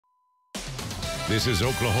This is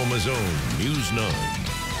Oklahoma's own News 9.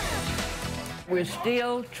 We're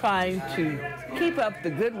still trying to keep up the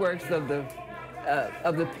good works of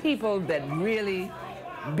the people that really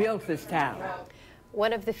built this town.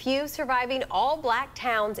 One of the few surviving all-black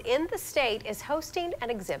towns in the state is hosting an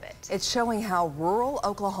exhibit. It's showing how rural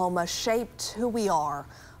Oklahoma shaped who we are.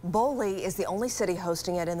 Boley is the only city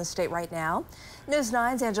hosting it in the state right now. News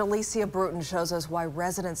 9's Angelicia Bruton shows us why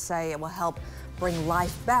residents say it will help bring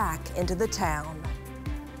life back into the town.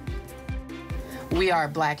 We are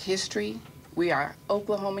Black history. We are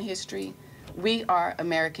Oklahoma history. We are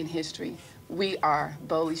American history. We are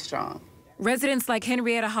Boley strong. Residents like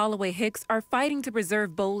Henrietta Holloway Hicks are fighting to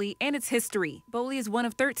preserve Boley and its history. Boley is one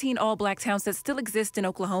of 13 all-black towns that still exist in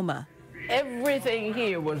Oklahoma. Everything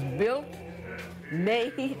here was built,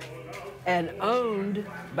 made, and owned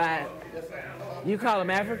by, you call them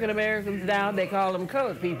African Americans now, they call them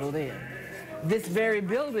colored people then. This very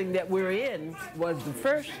building that we're in was the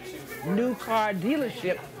first new car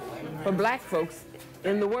dealership for black folks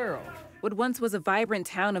in the world. What once was a vibrant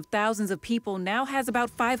town of thousands of people now has about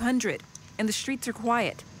 500. And the streets are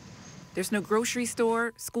quiet. There's no grocery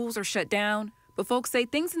store, schools are shut down, but folks say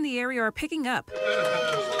things in the area are picking up.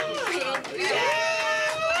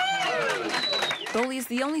 Boley is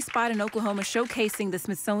the only spot in Oklahoma showcasing the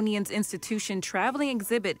Smithsonian's institution traveling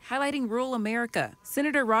exhibit highlighting rural America.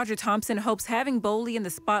 Senator Roger Thompson hopes having Boley in the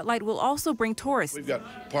spotlight will also bring tourists. We've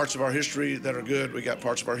got parts of our history that are good. We got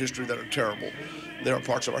parts of our history that are terrible. There are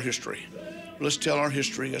parts of our history. Let's tell our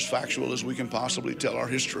history as factual as we can possibly tell our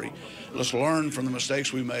history. Let's learn from the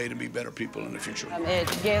mistakes we made and be better people in the future. It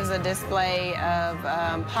gives a display of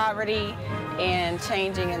poverty and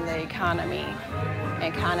changing in the economy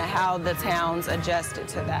and kind of how the towns adjusted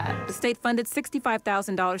to that. The state funded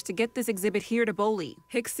 $65,000 to get this exhibit here to Boley.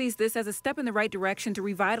 Hicks sees this as a step in the right direction to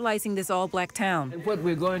revitalizing this all-black town. And what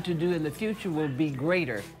we're going to do in the future will be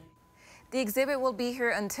greater. The exhibit will be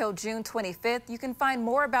here until June 25th. You can find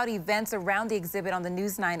more about events around the exhibit on the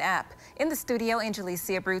News 9 app. In the studio,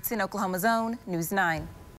 Angelicia Bruton, Oklahoma's own News 9.